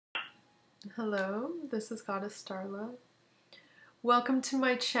Hello, this is Goddess Starla. Welcome to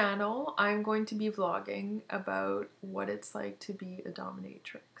my channel. I'm going to be vlogging about what it's like to be a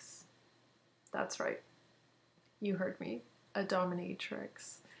dominatrix. That's right, you heard me, a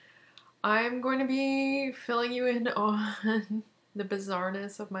dominatrix. I'm going to be filling you in on the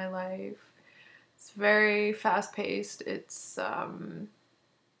bizarreness of my life. It's very fast-paced. It's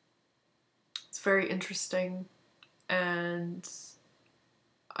very interesting, and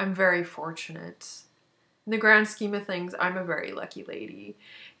I'm very fortunate. In the grand scheme of things, I'm a very lucky lady.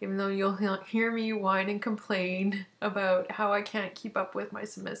 Even though you'll hear me whine and complain about how I can't keep up with my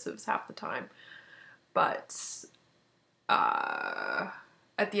submissives half the time. But at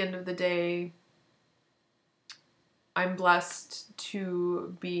the end of the day, I'm blessed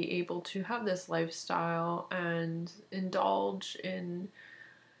to be able to have this lifestyle and indulge in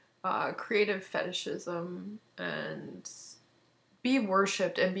creative fetishism and be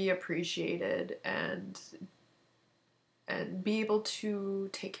worshipped and be appreciated and be able to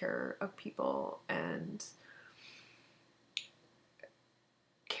take care of people and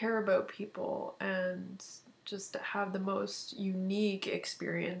care about people and just have the most unique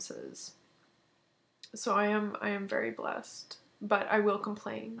experiences. So I am very blessed, but I will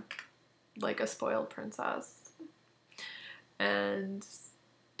complain like a spoiled princess. And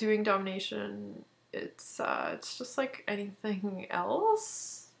doing domination, it's just like anything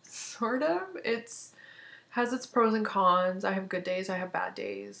else, sort of. It's has its pros and cons. I have good days, I have bad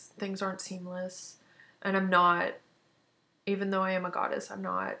days. Things aren't seamless. And I'm not, even though I am a goddess, I'm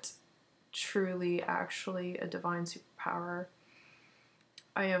not truly actually a divine superpower.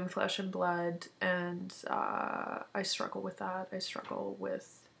 I am flesh and blood, and I struggle with that. I struggle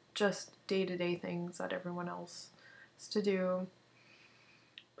with just day-to-day things that everyone else has to do.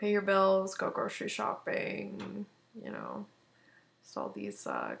 Pay your bills, go grocery shopping, you know, just all these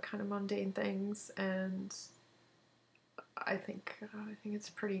kind of mundane things, and I think it's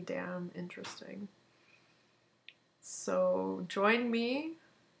pretty damn interesting. So join me.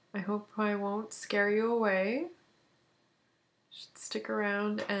 I hope I won't scare you away. Should stick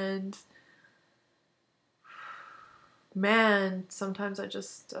around, and man, sometimes I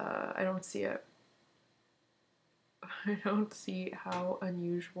just I don't see it. I don't see how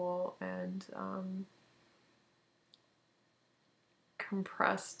unusual and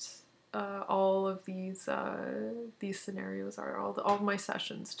compressed all of these scenarios are. All of my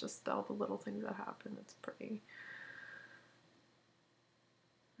sessions, just all the little things that happen. It's pretty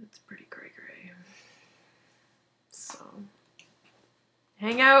cray. So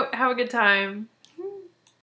hang out, have a good time.